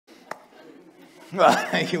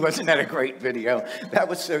Wasn't that a great video? That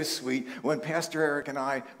was so sweet. When Pastor Eric and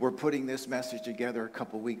I were putting this message together a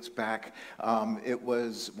couple weeks back, it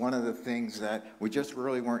was one of the things that we just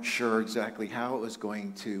really weren't sure exactly how it was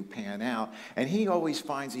going to pan out. And he always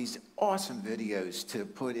finds these awesome videos to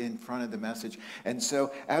put in front of the message. And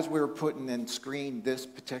so as we were putting in screen this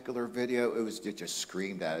particular video, it just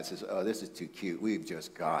screamed at us, oh, this is too cute. We've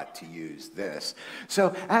just got to use this.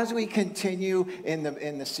 So as we continue in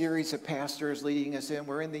the series of pastors leading us in,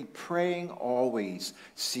 we're in the Praying Always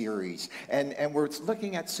series. And we're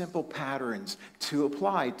looking at simple patterns to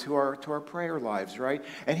apply to our prayer lives, right?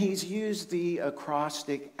 And he's used the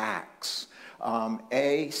acrostic ACTS.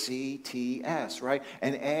 ACTS, right?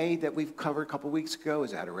 And A that we've covered a couple weeks ago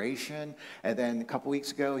is adoration. And then a couple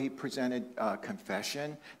weeks ago, he presented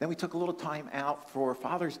confession. Then we took a little time out for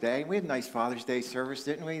Father's Day. We had a nice Father's Day service,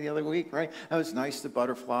 didn't we, the other week, right? That was nice, the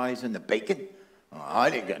butterflies and the bacon. Oh, I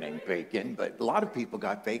didn't get any bacon, but a lot of people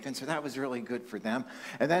got bacon, so that was really good for them.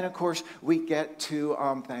 And then, of course, we get to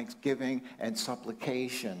Thanksgiving and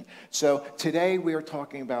supplication. So today we are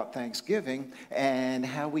talking about Thanksgiving and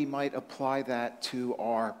how we might apply that to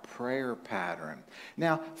our prayer pattern.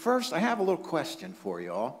 Now, first, I have a little question for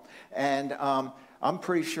you all, and I'm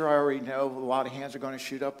pretty sure I already know a lot of hands are going to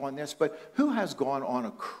shoot up on this, but who has gone on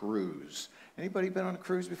a cruise? Anybody been on a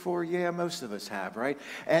cruise before? Yeah, most of us have, right?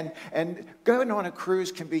 And going on a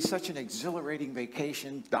cruise can be such an exhilarating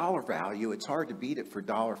vacation. Dollar value, it's hard to beat it for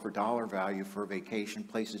dollar value for a vacation,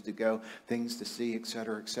 places to go, things to see, et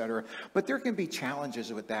cetera, et cetera. But there can be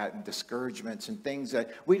challenges with that and discouragements and things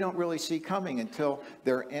that we don't really see coming until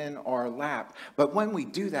they're in our lap. But when we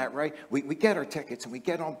do that, right, we get our tickets and we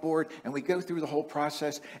get on board and we go through the whole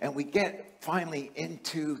process and we get finally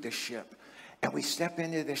into the ship. And we step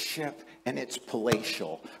into the ship, and it's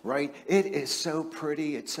palatial, right? It is so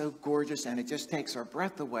pretty, it's so gorgeous, and it just takes our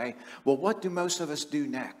breath away. Well, what do most of us do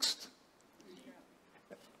next?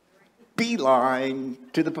 Beeline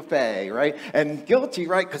to the buffet, right? And guilty,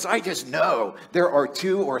 right? Because I just know there are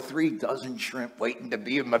 2 or 3 dozen shrimp waiting to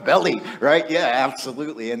be in my belly, right? Yeah,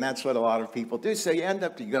 absolutely. And that's what a lot of people do. So you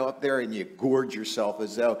go up there and you gorge yourself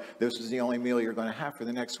as though this is the only meal you're going to have for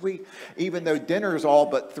the next week, even though dinner is all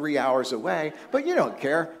but 3 hours away. But you don't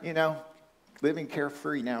care, living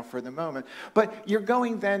carefree now for the moment. But you're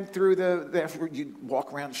going then through you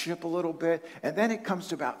walk around the ship a little bit, and then it comes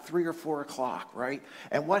to about 3 or 4 o'clock, right?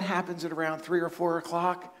 And what happens at around 3 or 4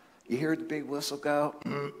 o'clock? You hear the big whistle go,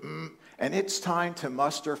 and it's time to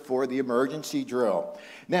muster for the emergency drill.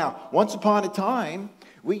 Now, once upon a time,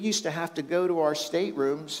 we used to have to go to our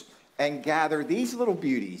staterooms and gather these little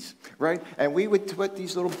beauties, right? And we would put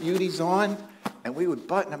these little beauties on, and we would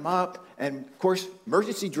button them up. And, of course,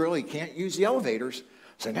 emergency drill, you can't use the elevators.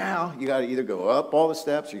 So now you got to either go up all the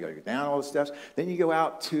steps or you got to go down all the steps. Then you go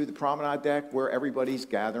out to the promenade deck where everybody's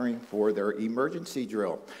gathering for their emergency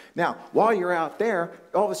drill. Now, while you're out there,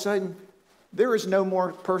 all of a sudden, there is no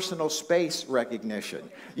more personal space recognition.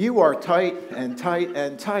 You are tight and tight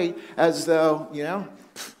and tight as though,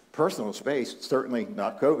 personal space, certainly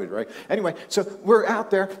not COVID, right? Anyway, so we're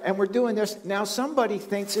out there and we're doing this. Now somebody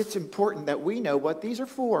thinks it's important that we know what these are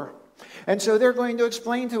for. And so they're going to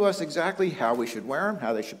explain to us exactly how we should wear them,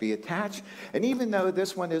 how they should be attached. And even though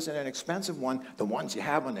this one isn't an expensive one, the ones you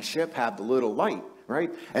have on the ship have the little light, right?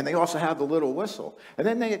 And they also have the little whistle. And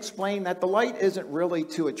then they explain that the light isn't really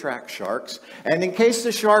to attract sharks. And in case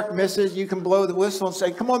the shark misses, you can blow the whistle and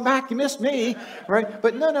say, come on back, you missed me, right?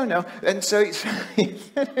 But no. And so you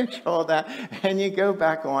finish all that, and you go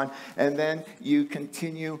back on, and then you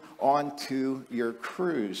continue on to your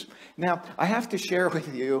cruise. Now, I have to share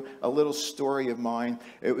with you a little story of mine.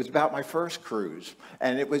 It was about my first cruise,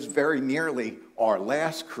 and it was very nearly our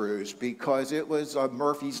last cruise because it was a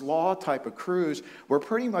Murphy's Law type of cruise where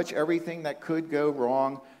pretty much everything that could go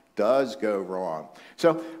wrong does go wrong.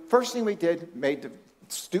 So first thing we did, made the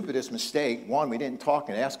stupidest mistake. One, we didn't talk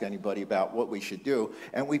and ask anybody about what we should do.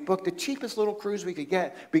 And we booked the cheapest little cruise we could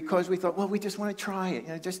get because we thought, well, we just want to try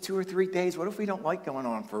it. Just 2 or 3 days. What if we don't like going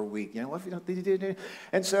on for a week? What if we don't?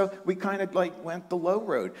 And so we kind of went the low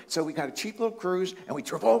road. So we got a cheap little cruise and we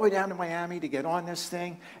drove all the way down to Miami to get on this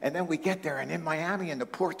thing. And then we get there, and in Miami in the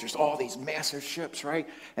port, there's all these massive ships, right?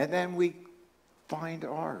 And then we find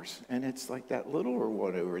ours, and it's like that littler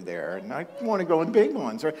one over there, and I want to go in big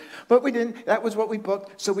ones, right? But we didn't. That was what we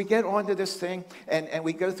booked. So we get onto this thing, and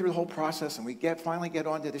we go through the whole process, and we finally get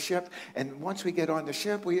onto the ship. And once we get on the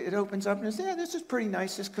ship, it opens up and says, yeah, this is pretty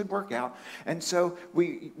nice. This could work out. And so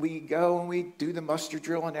we go and we do the muster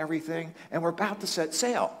drill and everything, and we're about to set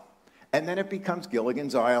sail. And then it becomes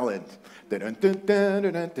Gilligan's Island. Dun, dun, dun,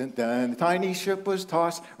 dun, dun, dun, dun. The tiny ship was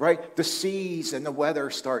tossed, right? The seas and the weather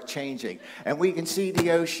start changing. And we can see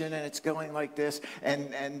the ocean, and it's going like this.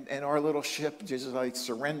 And our little ship just like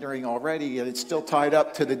surrendering already, and it's still tied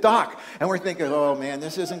up to the dock. And we're thinking, oh, man,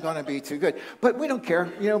 this isn't going to be too good. But we don't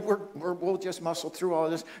care. You know, we'll just muscle through all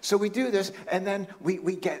of this. So we do this, and then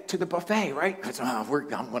we get to the buffet, right? Because I'm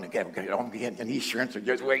going to get and these shrimps are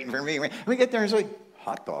just waiting for me. And we get there, and it's like,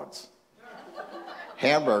 hot dogs.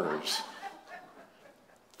 Hamburgers,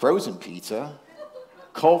 frozen pizza,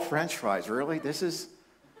 cold French fries. Really? This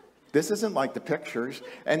isn't like the pictures.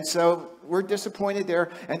 And so we're disappointed there.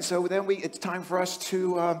 And so then it's time for us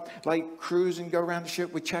to like cruise and go around the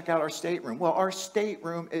ship. We check out our stateroom. Well, our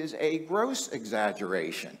stateroom is a gross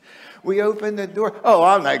exaggeration. We open the door. Oh,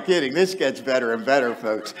 I'm not kidding. This gets better and better,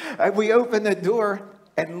 folks. We open the door,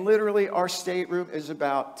 and literally our stateroom is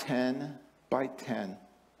about 10 by 10.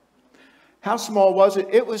 How small was it?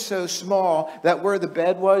 It was so small that where the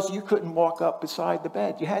bed was, you couldn't walk up beside the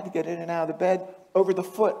bed. You had to get in and out of the bed over the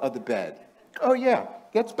foot of the bed. Oh, yeah,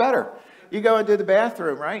 gets better. You go into the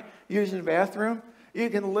bathroom, right? Using the bathroom. You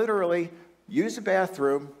can literally use the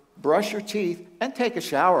bathroom, brush your teeth, and take a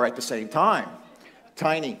shower at the same time.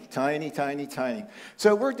 Tiny, tiny, tiny, tiny.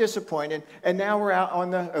 So we're disappointed, and now we're out on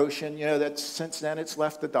the ocean. You know, since then it's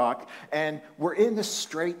left the dock, and we're in the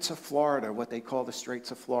Straits of Florida, what they call the Straits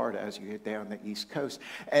of Florida as you get down the East Coast.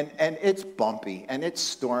 And it's bumpy, and it's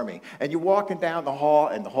stormy. And you're walking down the hall,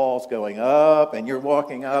 and the hall's going up, and you're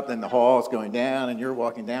walking up, and the hall's going down, and you're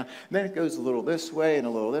walking down. And then it goes a little this way and a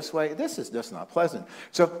little this way. This is just not pleasant.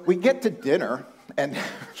 So we get to dinner, and...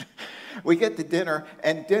 We get to dinner,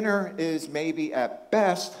 and dinner is maybe at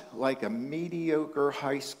best like a mediocre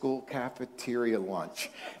high school cafeteria lunch.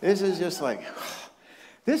 This is just like,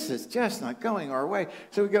 this is just not going our way.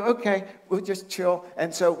 So we go, okay, we'll just chill.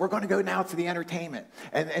 And so we're going to go now to the entertainment.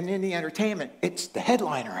 And in the entertainment, it's the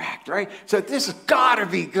headliner act, right? So this has got to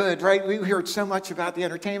be good, right? We heard so much about the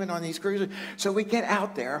entertainment on these cruises. So we get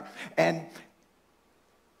out there, and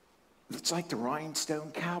it's like the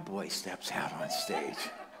Rhinestone Cowboy steps out on stage.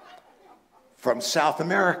 From South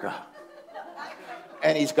America.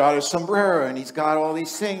 And he's got a sombrero, and he's got all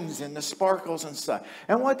these things and the sparkles and stuff.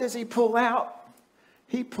 And what does he pull out?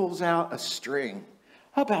 He pulls out a string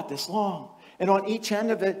about this long. And on each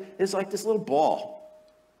end of it is like this little ball.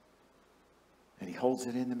 And he holds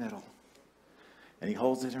it in the middle. And he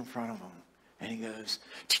holds it in front of him. And he goes,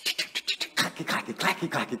 clacky, clacky, clacky,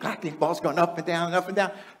 clacky, clacky. The ball's going up and down and up and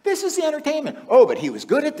down. This is the entertainment. Oh, but he was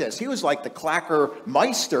good at this. He was like the clacker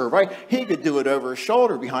meister, right? He could do it over his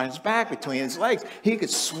shoulder, behind his back, between his legs. He could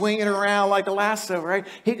swing it around like a lasso, right?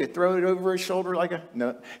 He could throw it over his shoulder like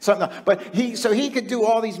something. But he could do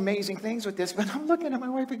all these amazing things with this. But I'm looking at my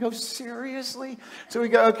wife and go, seriously? So we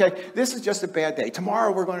go, okay, this is just a bad day.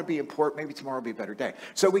 Tomorrow we're going to be in port. Maybe tomorrow will be a better day.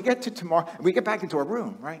 So we get to tomorrow. We get back into our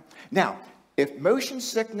room, right? Now, if motion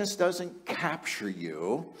sickness doesn't capture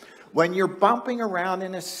you, when you're bumping around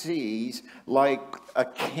in the seas like a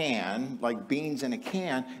can, like beans in a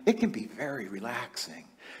can, it can be very relaxing.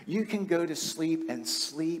 You can go to sleep and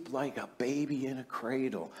sleep like a baby in a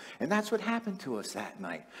cradle. And that's what happened to us that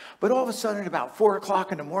night. But all of a sudden, about 4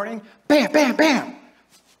 o'clock in the morning, bam, bam, bam,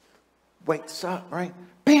 wakes up, right?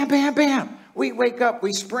 Bam, bam, bam. We wake up,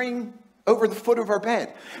 we spring over the foot of our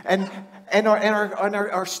bed. And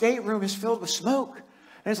our stateroom is filled with smoke.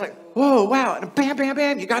 And it's like, whoa, wow, and bam, bam,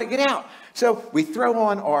 bam, you got to get out. So we throw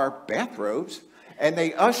on our bathrobes, and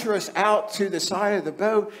they usher us out to the side of the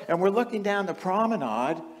boat, and we're looking down the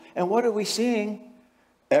promenade, and what are we seeing?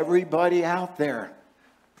 Everybody out there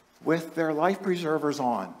with their life preservers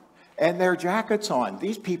on and their jackets on.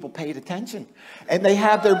 These people paid attention, and they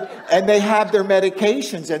have their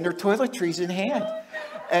medications and their toiletries in hand.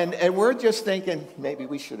 And we're just thinking, maybe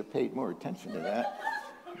we should have paid more attention to that.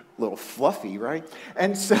 A little fluffy, right?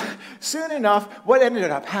 And so soon enough, what ended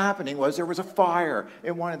up happening was there was a fire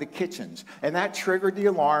in one of the kitchens, and that triggered the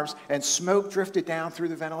alarms, and smoke drifted down through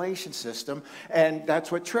the ventilation system, and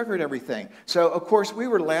that's what triggered everything. So, of course, we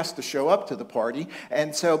were last to show up to the party,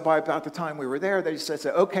 and so by about the time we were there, they said,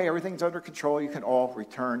 okay, everything's under control, you can all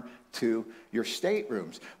return to your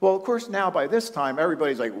staterooms. Well, of course, now by this time,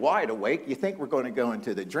 everybody's like wide awake. You think we're going to go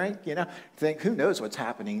into the drink, you know, think who knows what's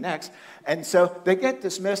happening next. And so they get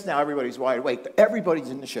dismissed. Now everybody's wide awake. Everybody's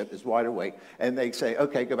in the ship is wide awake. And they say,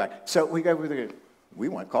 okay, go back. So we go, we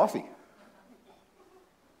want coffee.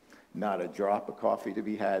 Not a drop of coffee to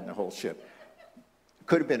be had in the whole ship.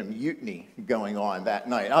 Could have been a mutiny going on that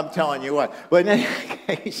night. I'm telling you what. But in any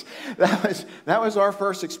case, that was our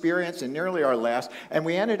first experience and nearly our last. And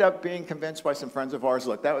we ended up being convinced by some friends of ours,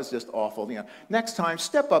 look, that was just awful. You know, next time,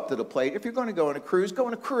 step up to the plate. If you're going to go on a cruise, go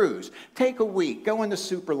on a cruise. Take a week. Go into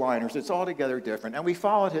superliners. It's altogether different. And we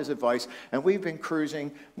followed his advice, and we've been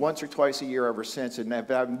cruising once or twice a year ever since, and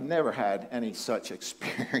I've never had any such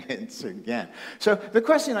experience again. So the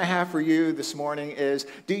question I have for you this morning is,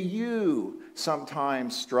 do you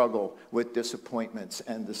sometimes struggle with disappointments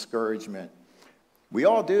and discouragement? We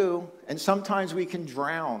all do, and sometimes we can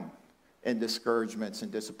drown in discouragements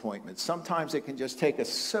and disappointments. Sometimes it can just take us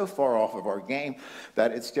so far off of our game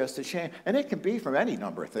that it's just a shame. And it can be from any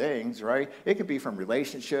number of things, right? It can be from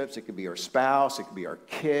relationships, it could be our spouse, it could be our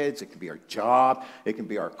kids, it could be our job, it can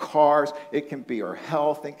be our cars, it can be our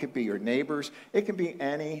health, it could be your neighbors, it can be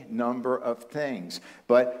any number of things.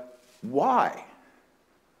 But why?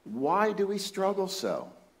 Why do we struggle so?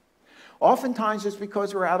 Oftentimes it's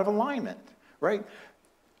because we're out of alignment, right?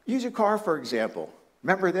 Use your car, for example.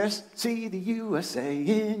 Remember this? See the USA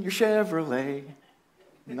in your Chevrolet.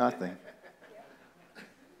 Nothing.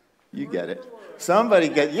 You get it. Somebody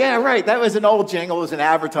get, yeah, right. That was an old jingle. It was an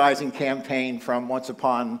advertising campaign from once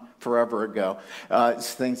upon forever ago.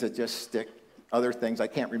 It's things that just stick. Other things, I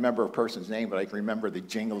can't remember a person's name, but I can remember the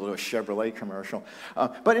jingle of a Chevrolet commercial.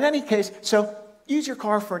 But in any case, so use your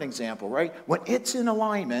car for an example, right? When it's in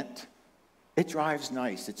alignment, it drives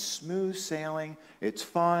nice. It's smooth sailing. It's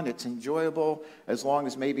fun. It's enjoyable, as long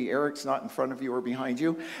as maybe Eric's not in front of you or behind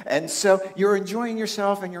you. And so you're enjoying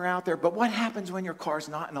yourself and you're out there. But what happens when your car's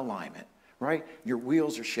not in alignment, right? Your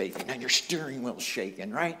wheels are shaking and your steering wheel's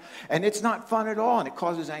shaking, right? And it's not fun at all. And it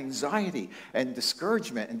causes anxiety and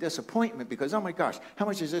discouragement and disappointment because, oh my gosh, how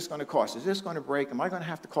much is this going to cost? Is this going to break? Am I going to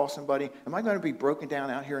have to call somebody? Am I going to be broken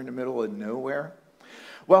down out here in the middle of nowhere?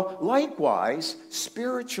 Well, likewise,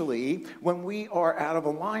 spiritually, when we are out of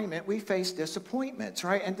alignment, we face disappointments,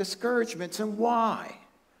 right? And discouragements. And why?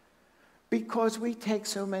 Because we take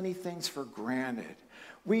so many things for granted.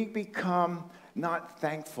 We become not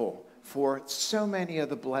thankful for so many of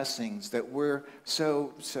the blessings that we're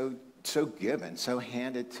so given, so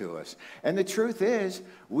handed to us. And the truth is,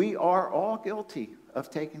 we are all guilty of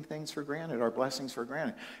taking things for granted, our blessings for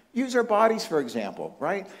granted. Use our bodies, for example,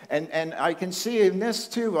 right? And I can see in this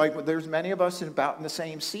too, like there's many of us in about the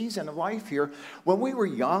same season of life here. When we were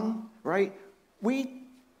young, right, we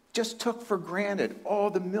just took for granted all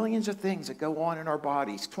the millions of things that go on in our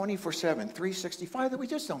bodies 24/7, 365 that we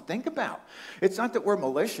just don't think about. It's not that we're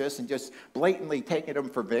malicious and just blatantly taking them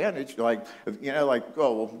for advantage, like, you know, like,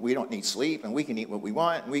 oh, well, we don't need sleep and we can eat what we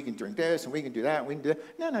want and we can drink this and we can do that and we can do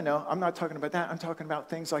that. No. I'm not talking about that. I'm talking about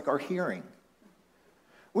things like our hearing.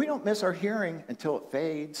 We don't miss our hearing until it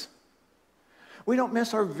fades. We don't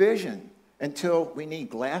miss our vision until we need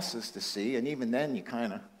glasses to see, and even then you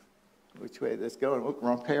kind of, which way this going? Oh,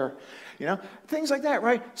 wrong pair. You know, things like that,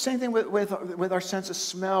 right? Same thing with our sense of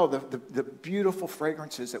smell, the beautiful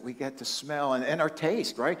fragrances that we get to smell, and our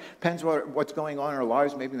taste, right? Depends what's going on in our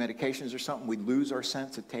lives. Maybe medications or something, we lose our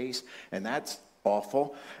sense of taste, and that's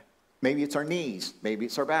awful. Maybe it's our knees. Maybe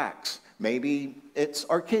it's our backs. Maybe it's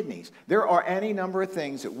our kidneys. There are any number of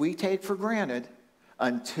things that we take for granted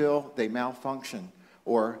until they malfunction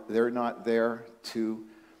or they're not there to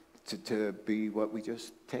be what we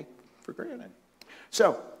just take for granted.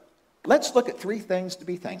 So let's look at 3 things to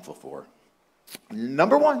be thankful for.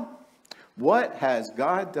 Number 1, what has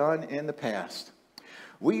God done in the past?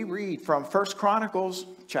 We read from 1 Chronicles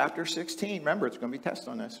chapter 16. Remember, it's going to be a test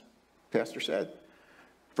on this, Pastor said.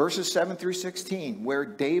 Verses 7 through 16, where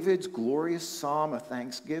David's glorious psalm of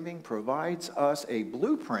thanksgiving provides us a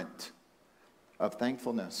blueprint of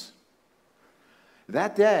thankfulness.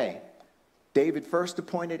 That day, David first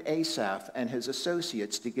appointed Asaph and his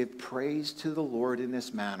associates to give praise to the Lord in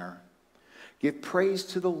this manner. Give praise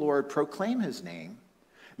to the Lord, proclaim his name,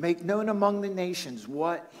 make known among the nations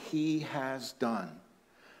what he has done.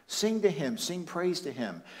 Sing to him, sing praise to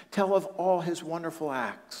him, tell of all his wonderful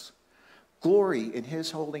acts. Glory in his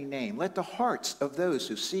holy name. Let the hearts of those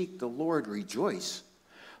who seek the Lord rejoice.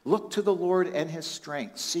 Look to the Lord and his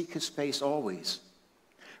strength, seek his face always.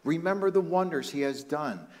 Remember the wonders he has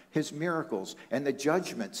done, his miracles, and the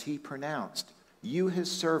judgments he pronounced. You, his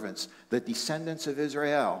servants, the descendants of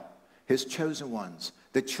Israel, his chosen ones,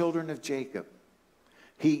 the children of Jacob.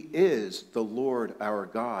 He is the Lord our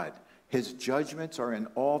God. His judgments are in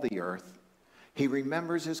all the earth. He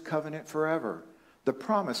remembers his covenant forever, the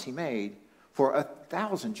promise he made for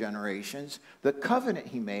 1,000 generations, the covenant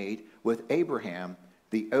he made with Abraham,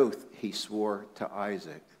 the oath he swore to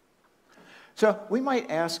Isaac. So we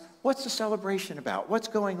might ask, what's the celebration about? What's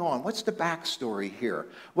going on? What's the backstory here?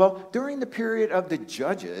 Well, during the period of the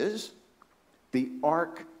Judges, the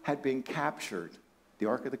ark had been captured. The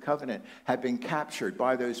Ark of the Covenant had been captured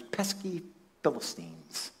by those pesky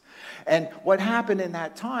Philistines. And what happened in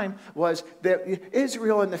that time was that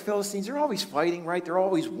Israel and the Philistines are always fighting, right? They're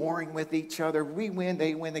always warring with each other. We win,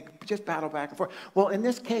 they win, they just battle back and forth. Well, in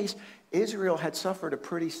this case, Israel had suffered a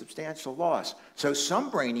pretty substantial loss. So some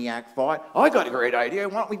brainiac thought, oh, I got a great idea.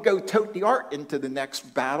 Why don't we go tote the ark into the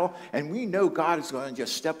next battle? And we know God is going to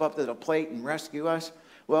just step up to the plate and rescue us.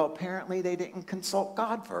 Well, apparently they didn't consult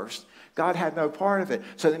God first. God had no part of it.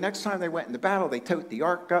 So the next time they went into battle, they tote the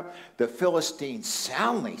ark up. The Philistines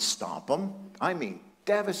soundly stomp them. I mean,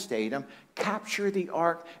 devastate them, capture the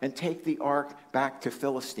ark, and take the ark back to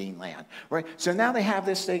Philistine land. Right? So now they have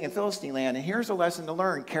this thing in Philistine land, and here's a lesson to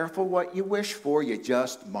learn. Careful what you wish for, you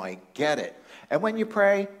just might get it. And when you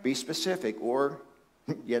pray, be specific, or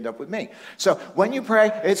you end up with me. So when you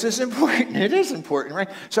pray, it's as important. It is important, right?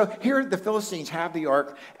 So here the Philistines have the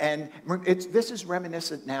ark, and this is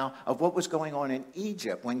reminiscent now of what was going on in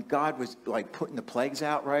Egypt when God was like putting the plagues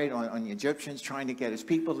out, right, on the Egyptians, trying to get his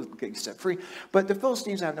people to get set free. But the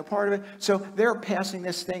Philistines have no part of it, so they're passing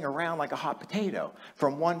this thing around like a hot potato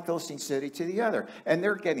from one Philistine city to the other. And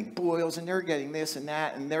they're getting boils, and they're getting this and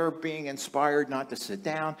that, and they're being inspired not to sit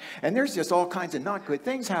down. And there's just all kinds of not good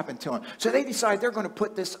things happen to them. So they decide they're going to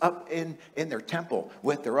put this up in their temple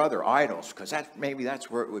with their other idols, because maybe that's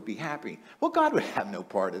where it would be happy. Well, God would have no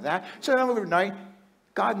part of that. So overnight,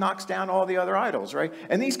 God knocks down all the other idols, right?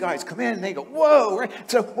 And these guys come in and they go, whoa, right?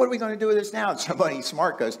 So what are we going to do with this now? And somebody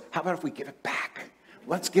smart goes, how about if we give it back?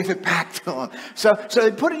 Let's give it back to them. So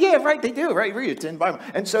they put it, yeah, right, they do, right? Read it, it's in the Bible.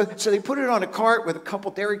 And so they put it on a cart with a couple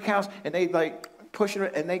dairy cows, and they pushing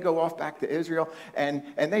it, and they go off back to Israel, and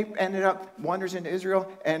they ended up, wanders into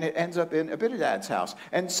Israel, and it ends up in Abinadab's house.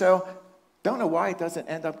 And so, don't know why it doesn't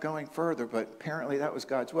end up going further, but apparently that was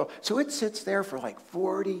God's will. So it sits there for like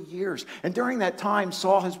 40 years. And during that time,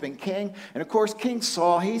 Saul has been king. And of course, King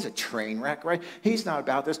Saul, he's a train wreck, right? He's not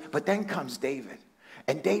about this. But then comes David.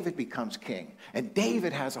 And David becomes king. And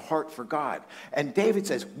David has a heart for God. And David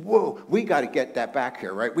says, whoa, we got to get that back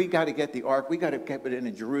here, right? We got to get the ark. We got to get it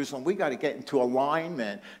into Jerusalem. We got to get into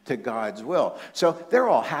alignment to God's will. So they're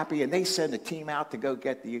all happy, and they send a team out to go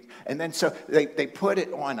get and then so they put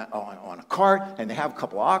it on a cart, and they have a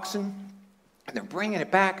couple oxen. And they're bringing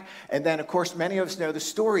it back. And then, of course, many of us know the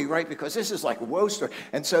story, right? Because this is like a woe story.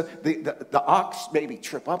 And so the ox maybe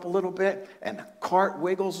trip up a little bit, and the cart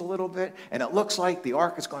wiggles a little bit, and it looks like the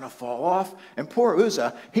ark is going to fall off. And poor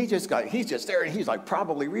Uzzah, he's just there, and he's like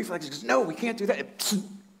probably reflexes. He goes, no, we can't do that.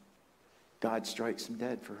 God strikes him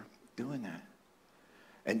dead for doing that.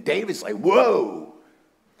 And David's like, whoa.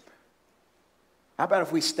 How about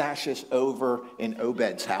if we stash this over in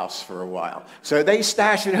Obed's house for a while? So they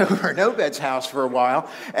stash it over in Obed's house for a while,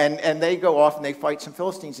 and they go off and they fight some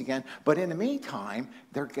Philistines again. But in the meantime,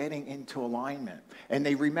 they're getting into alignment. And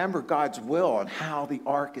they remember God's will on how the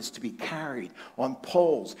ark is to be carried on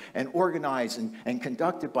poles and organized and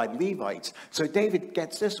conducted by Levites. So David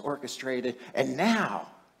gets this orchestrated, and now,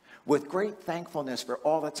 with great thankfulness for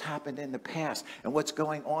all that's happened in the past and what's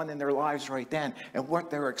going on in their lives right then and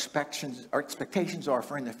what their expectations are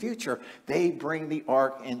for in the future, they bring the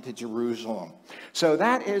ark into Jerusalem. So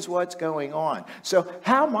that is what's going on. So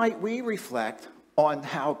how might we reflect on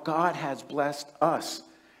how God has blessed us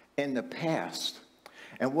in the past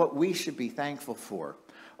and what we should be thankful for?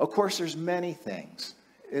 Of course, there's many things,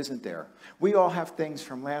 isn't there? We all have things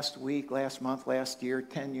from last week, last month, last year,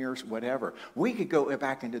 10 years, whatever. We could go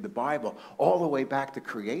back into the Bible all the way back to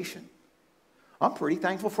creation. I'm pretty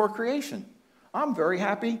thankful for creation. I'm very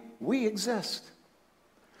happy we exist.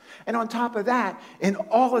 And on top of that, in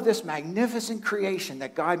all of this magnificent creation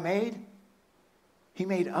that God made, he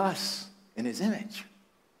made us in his image.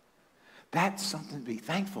 That's something to be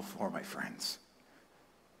thankful for, my friends.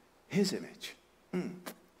 His image.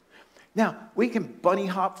 Now, we can bunny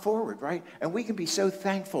hop forward, right? And we can be so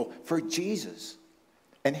thankful for Jesus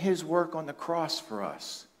and his work on the cross for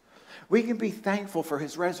us. We can be thankful for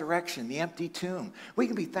his resurrection, the empty tomb. We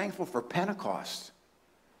can be thankful for Pentecost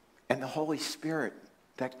and the Holy Spirit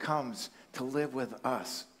that comes to live with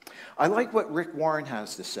us. I like what Rick Warren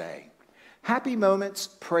has to say. Happy moments,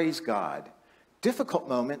 praise God. Difficult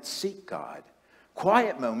moments, seek God.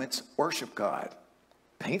 Quiet moments, worship God.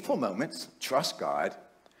 Painful moments, trust God.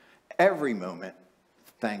 Every moment,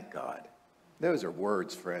 thank God. Those are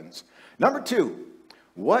words, friends. Number 2,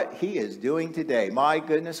 what he is doing today. My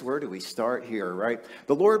goodness, where do we start here, right?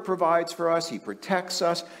 The Lord provides for us. He protects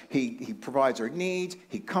us. He provides our needs.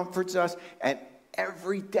 He comforts us. And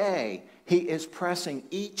every day, He is pressing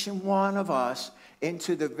each and one of us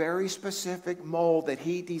into the very specific mold that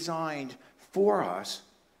he designed for us.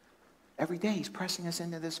 Every day he's pressing us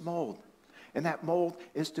into this mold. And that mold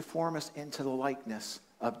is to form us into the likeness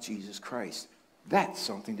of Jesus Christ. That's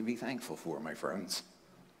something to be thankful for, my friends.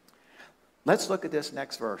 Let's look at this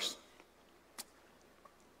next verse.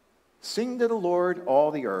 Sing to the Lord,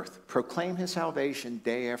 all the earth. Proclaim his salvation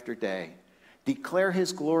day after day. Declare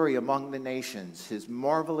his glory among the nations, his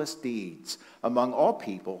marvelous deeds among all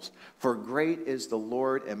peoples. For great is the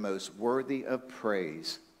Lord and most worthy of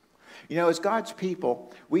praise. You know, as God's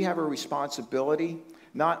people, we have a responsibility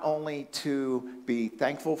not only to be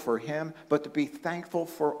thankful for him, but to be thankful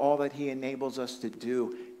for all that he enables us to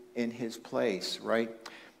do in his place, right?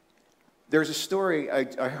 There's a story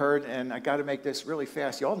I heard, and I got to make this really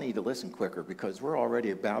fast. Y'all need to listen quicker because we're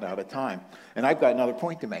already about out of time, and I've got another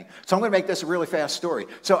point to make. So I'm going to make this a really fast story.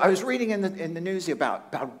 So I was reading in the news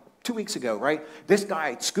about 2 weeks ago, right? This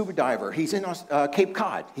guy, scuba diver, he's in Cape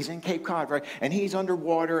Cod. He's in Cape Cod, right? And he's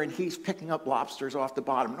underwater, and he's picking up lobsters off the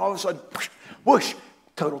bottom. And all of a sudden, whoosh,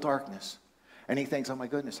 total darkness. And he thinks, oh my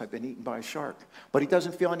goodness, I've been eaten by a shark. But he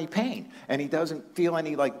doesn't feel any pain. And he doesn't feel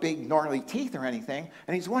any like big gnarly teeth or anything.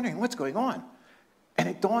 And he's wondering what's going on. And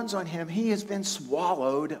it dawns on him, he has been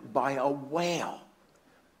swallowed by a whale.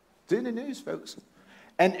 It's in the news, folks.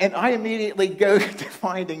 And I immediately go to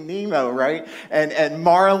Finding Nemo, right? And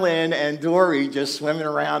Marlin and Dory just swimming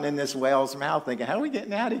around in this whale's mouth thinking, how are we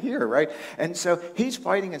getting out of here, right? And so he's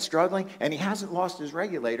fighting and struggling, and he hasn't lost his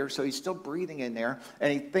regulator, so he's still breathing in there,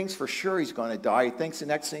 and he thinks for sure he's going to die. He thinks the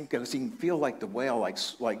next thing, because he can feel like the whale,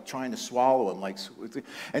 like trying to swallow him.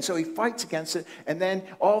 And so he fights against it, and then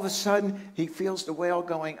all of a sudden, he feels the whale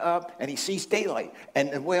going up, and he sees daylight,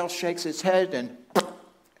 and the whale shakes its head, and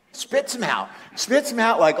spits him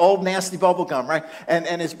out like old nasty bubble gum, right?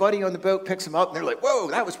 And his buddy on the boat picks him up, and they're like, whoa,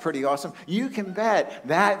 that was pretty awesome. You can bet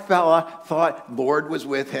that fella thought Lord was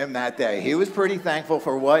with him that day. He was pretty thankful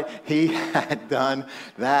for what he had done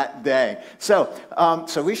that day. So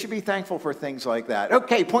we should be thankful for things like that.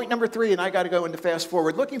 Okay, point number 3, and I got to go into fast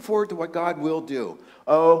forward. Looking forward to what God will do.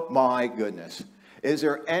 Oh my goodness. Is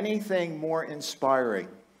there anything more inspiring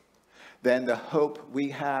than the hope we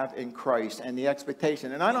have in Christ and the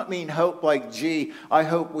expectation? And I don't mean hope like, gee, I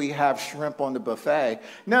hope we have shrimp on the buffet.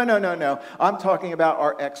 No. I'm talking about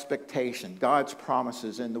our expectation, God's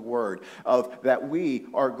promises in the Word, of that we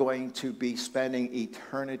are going to be spending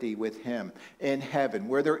eternity with him in heaven,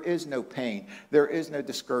 where there is no pain, there is no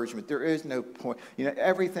discouragement, there is no point. You know,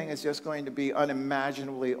 everything is just going to be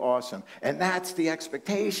unimaginably awesome. And that's the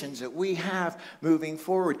expectations that we have moving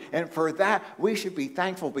forward. And for that, we should be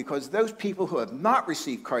thankful, because those people who have not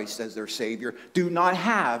received Christ as their Savior do not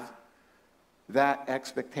have that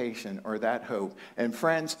expectation or that hope. And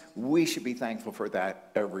friends, we should be thankful for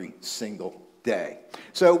that every single day.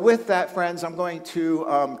 So with that, friends, I'm going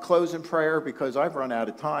to close in prayer because I've run out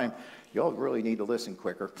of time. Y'all really need to listen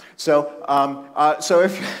quicker. So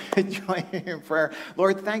if you could join me in prayer.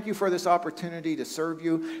 Lord, thank you for this opportunity to serve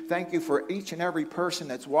you. Thank you for each and every person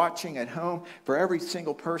that's watching at home, for every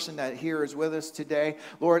single person that here is with us today.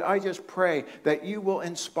 Lord, I just pray that you will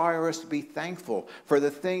inspire us to be thankful for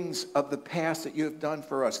the things of the past that you have done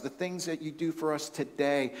for us, the things that you do for us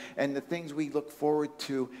today, and the things we look forward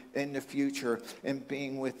to in the future in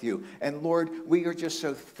being with you. And Lord, we are just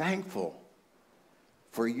so thankful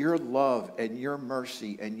for your love and your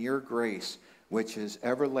mercy and your grace, which is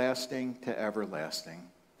everlasting to everlasting.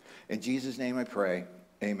 In Jesus' name I pray,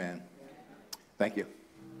 amen. Thank you.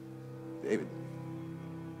 David.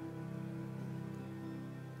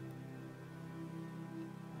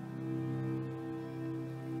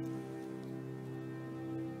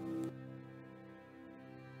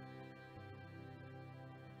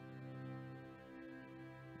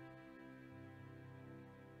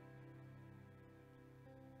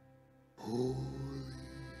 Holy,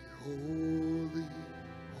 holy,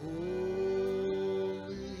 holy,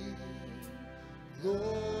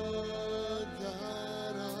 Lord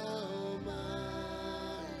God Almighty.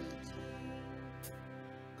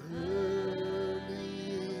 Early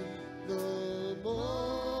in the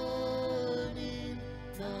morning,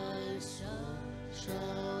 my sun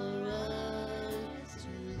shall rise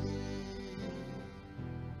to thee.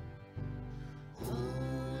 Holy,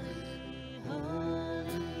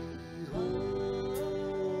 holy, holy,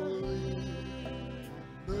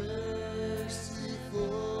 merciful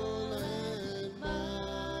and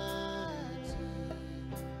mighty.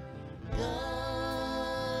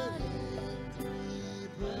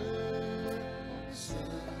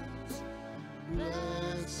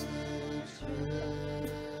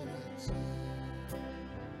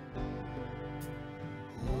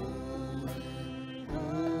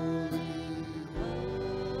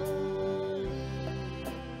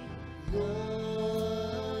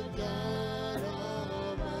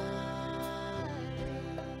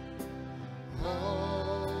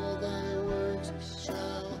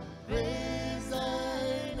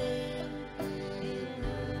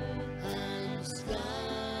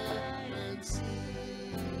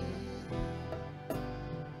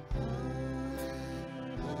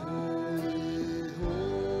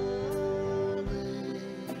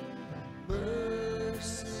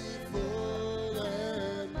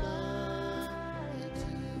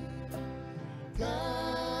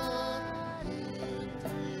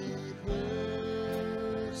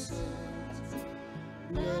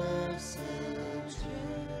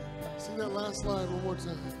 last line one more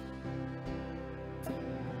time.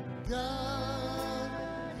 God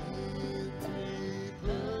in 3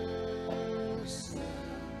 persons,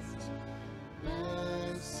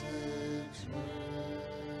 blessed Trinity.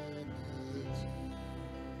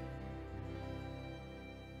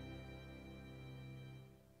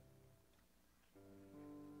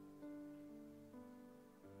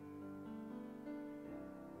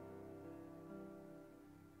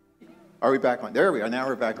 Are we back on? There we are. Now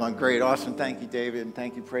we're back on. Great. Awesome. Thank you, David. And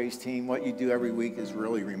thank you, Praise Team. What you do every week is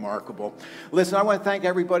really remarkable. Listen, I want to thank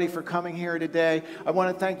everybody for coming here today. I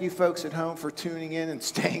want to thank you folks at home for tuning in and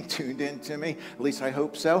staying tuned in to me. At least I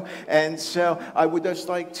hope so. And so I would just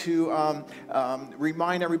like to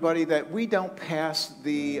remind everybody that we don't pass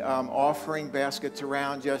the offering baskets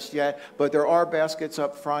around just yet, but there are baskets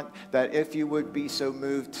up front that if you would be so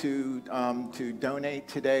moved to donate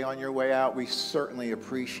today on your way out, we certainly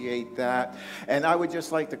appreciate that. And I would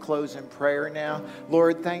just like to close in prayer now.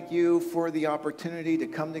 Lord, thank you for the opportunity to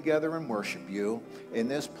come together and worship you in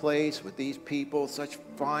this place with these people, such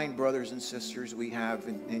fine brothers and sisters we have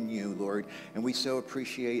in you, Lord. And we so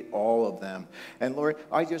appreciate all of them. And Lord,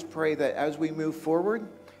 I just pray that as we move forward,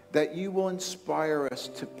 that you will inspire us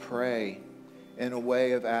to pray in a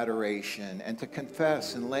way of adoration and to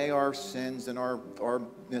confess and lay our sins and our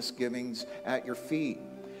misgivings at your feet,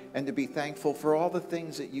 and to be thankful for all the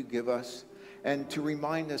things that you give us, and to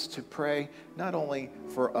remind us to pray not only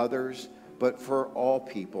for others, but for all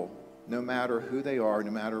people, no matter who they are,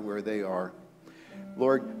 no matter where they are.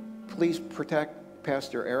 Lord, please protect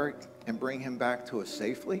Pastor Eric and bring him back to us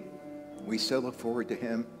safely. We so look forward to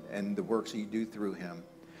him and the works that you do through him.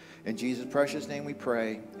 In Jesus' precious name we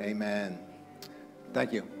pray, amen.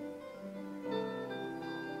 Thank you.